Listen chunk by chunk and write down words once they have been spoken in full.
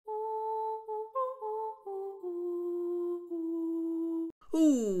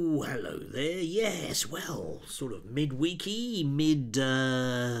Oh, hello there. Yes, well, sort of mid-weeky, mid-holesy,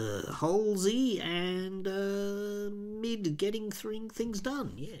 and mid-getting things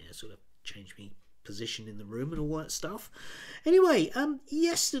done. Yeah, sort of changed me position in the room and all that stuff. Anyway,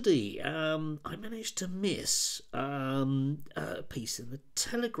 yesterday I managed to miss a piece in the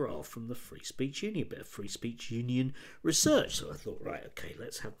Telegraph from the Free Speech Union, a bit of Free Speech Union research. So I thought, right, okay,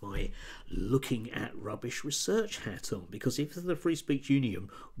 let's have my looking at rubbish research hat on, because if it's the Free Speech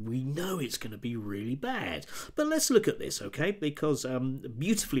Union, we know it's going to be really bad. But let's look at this, okay, because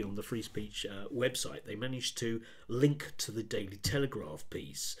beautifully on the Free Speech website, they managed to link to the Daily Telegraph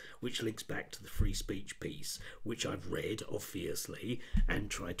piece, which links back to the Free Speech piece, which I've read, obviously, and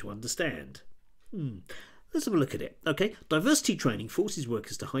tried to understand. Let's have a look at it. Okay, diversity training forces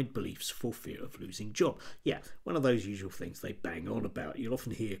workers to hide beliefs for fear of losing job. Yeah, one of those usual things they bang on about. You'll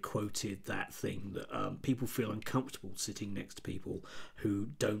often hear quoted that thing that people feel uncomfortable sitting next to people who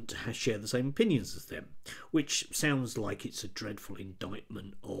don't share the same opinions as them, which sounds like it's a dreadful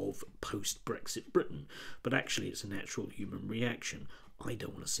indictment of post-Brexit Britain, but actually it's a natural human reaction. I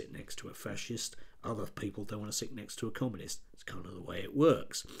don't want to sit next to a fascist. Other people don't want to sit next to a communist. It's kind of the way it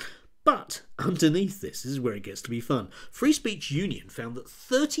works. But underneath this is where it gets to be fun. Free Speech Union found that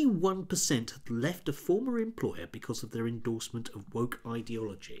 31% had left a former employer because of their endorsement of woke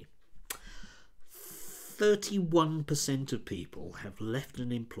ideology. 31% of people have left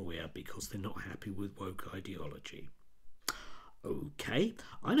an employer because they're not happy with woke ideology. Okay,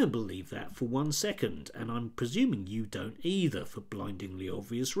 I don't believe that for 1 second, and I'm presuming you don't either, for blindingly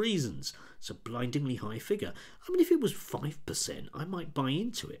obvious reasons. It's a blindingly high figure. I mean, if it was 5%, I might buy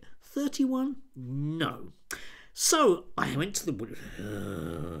into it. 31? No. So I went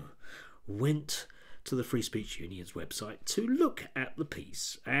to the Free Speech Union's website to look at the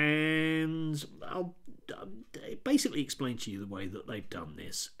piece, and I'll basically explain to you the way that they've done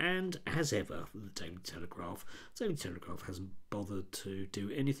this. And as ever, the Daily Telegraph hasn't bothered to do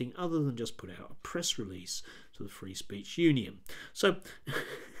anything other than just put out a press release to the Free Speech Union. So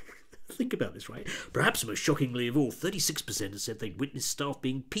think about this, right? Perhaps most shockingly of all, 36% have said they'd witnessed staff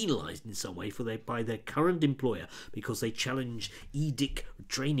being penalised in some way by their current employer because they challenge edict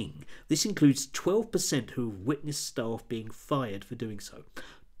training. This includes 12% who have witnessed staff being fired for doing so.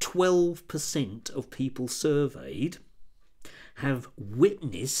 12% of people surveyed have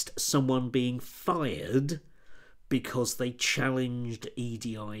witnessed someone being fired because they challenged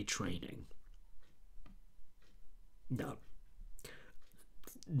EDI training.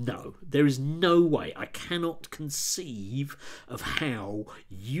 No, there is no way. I cannot conceive of how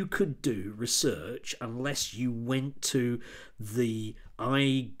you could do research unless you went to the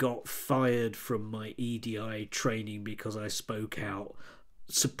I got fired from my EDI training because I spoke out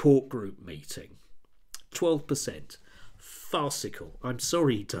support group meeting. 12%. Farcical. I'm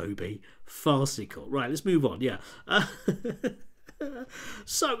sorry, Toby. Farcical. Right, let's move on. Yeah.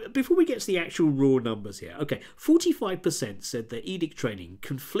 So, before we get to the actual raw numbers here, okay, 45% said their edict training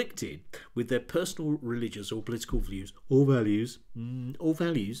conflicted with their personal religious or political views or values.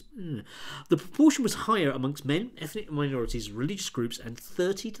 The proportion was higher amongst men, ethnic minorities, religious groups, and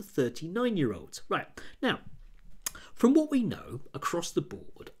 30 to 39-year-olds. Right, now, from what we know across the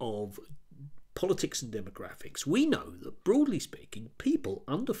board of politics and demographics, we know that, broadly speaking, people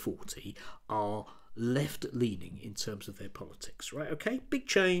under 40 are left-leaning in terms of their politics, right? Okay, big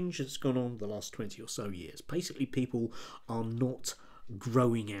change has gone on the last 20 or so years. Basically, people are not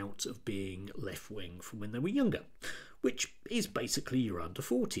growing out of being left-wing from when they were younger, which is basically your under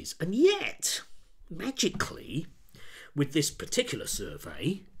 40s. And yet, magically, with this particular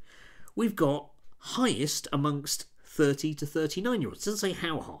survey, we've got highest amongst 30 to 39-year-olds. It doesn't say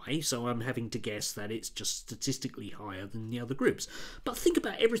how high, so I'm having to guess that it's just statistically higher than the other groups. But think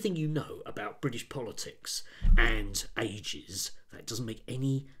about everything you know about British politics and ages. That doesn't make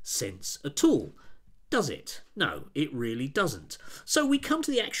any sense at all, does it? No, it really doesn't. So we come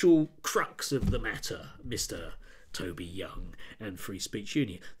to the actual crux of the matter, Mr. Toby Young and Free Speech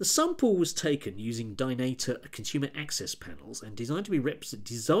Union. The sample was taken using Dynata consumer access panels and designed to be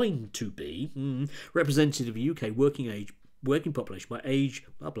representative of UK working population by age,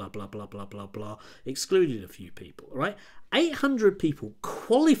 blah blah blah blah blah blah blah, excluding a few people. All right, 800 people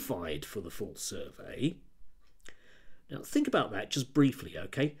qualified for the full survey. Now think about that just briefly.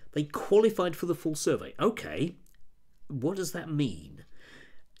 Okay, they qualified for the full survey. Okay, what does that mean?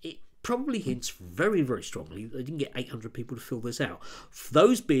 Probably hints very, very strongly that they didn't get 800 people to fill this out.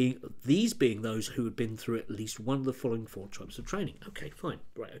 These being those who had been through at least one of the following 4 types of training. Okay, fine,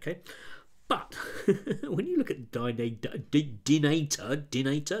 right, okay. But when you look at Dynata,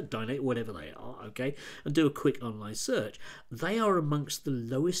 whatever they are, okay, and do a quick online search, they are amongst the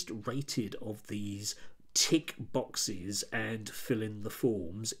lowest rated of these tick boxes and fill in the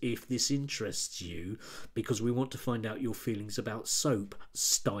forms if this interests you, because we want to find out your feelings about soap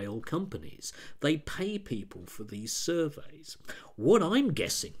style companies. They pay people for these surveys. What I'm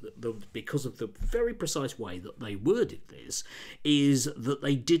guessing, that because of the very precise way that they worded this, is that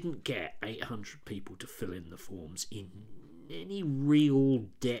they didn't get 800 people to fill in the forms in any real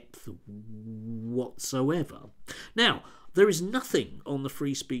depth whatsoever. Now, there is nothing on the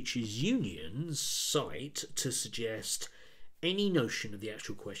Free Speeches Union's site to suggest any notion of the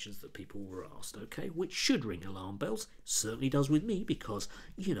actual questions that people were asked, okay, which should ring alarm bells. Certainly does with me, because,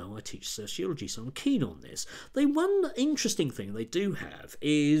 you know, I teach sociology, so I'm keen on this. One interesting thing they do have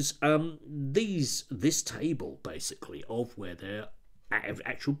is this table, basically, of where their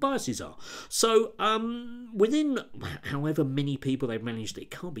actual biases are. So within however many people they've managed, it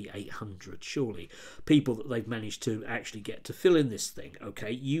can't be 800 surely, people that they've managed to actually get to fill in this thing,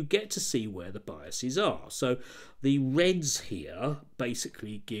 okay, you get to see where the biases are. So the reds here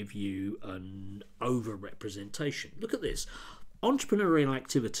basically give you an overrepresentation. Look at this. Entrepreneurial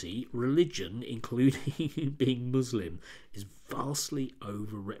activity, religion, including being Muslim, is vastly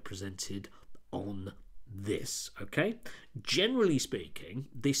overrepresented on this, okay? Generally speaking,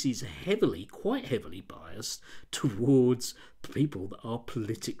 this is quite heavily biased towards people that are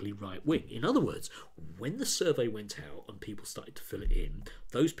politically right-wing. In other words, when the survey went out and people started to fill it in,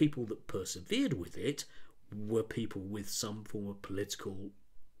 those people that persevered with it were people with some form of political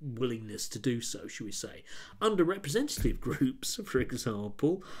willingness to do so, shall we say. Underrepresented groups, for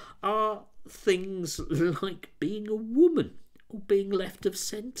example, are things like being a woman or being left of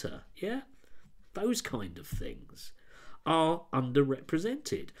centre, yeah? Those kind of things are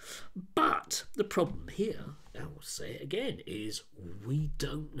underrepresented. But the problem here, I will say it again, is we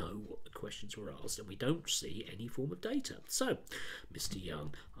don't know what the questions were asked and we don't see any form of data. So, Mr.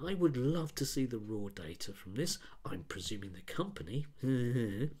 Young, I would love to see the raw data from this. I'm presuming the company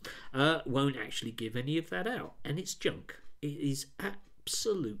won't actually give any of that out, and it's junk. It is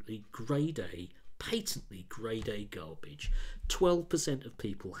absolutely grade A, patently grade A garbage. 12% of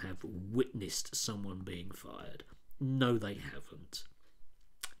people have witnessed someone being fired. No, they haven't.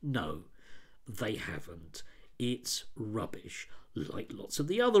 No, they haven't. It's rubbish, like lots of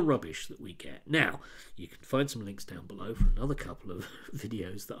the other rubbish that we get. Now, you can find some links down below for another couple of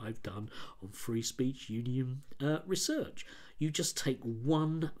videos that I've done on Free Speech Union research. You just take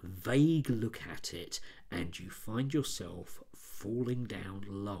one vague look at it and you find yourself falling down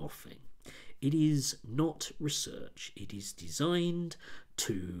laughing. It is not research. It is designed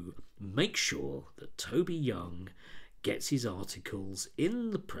to make sure that Toby Young gets his articles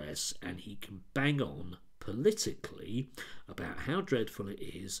in the press and he can bang on politically about how dreadful it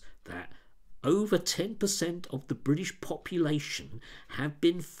is that over 10% of the British population have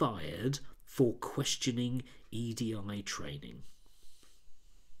been fired for questioning EDI training.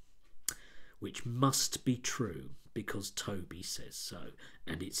 Which must be true, because Toby says so,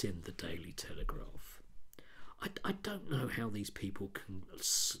 and it's in the Daily Telegraph. I don't know how these people can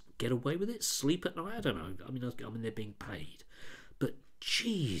get away with it, sleep at night, I don't know. I mean they're being paid. But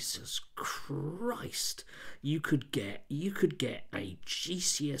Jesus Christ, you could get a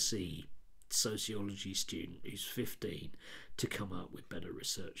GCSE sociology student who's 15 to come up with better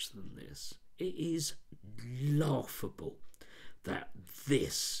research than this. It is laughable that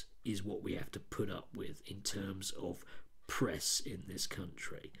this is what we have to put up with in terms of press in this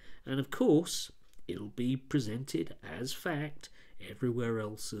country. And of course, it'll be presented as fact everywhere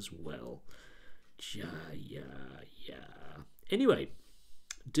else as well. Yeah. Anyway,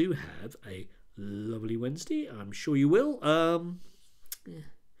 do have a lovely Wednesday. I'm sure you will.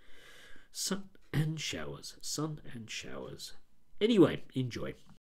 Sun and showers. Anyway, enjoy.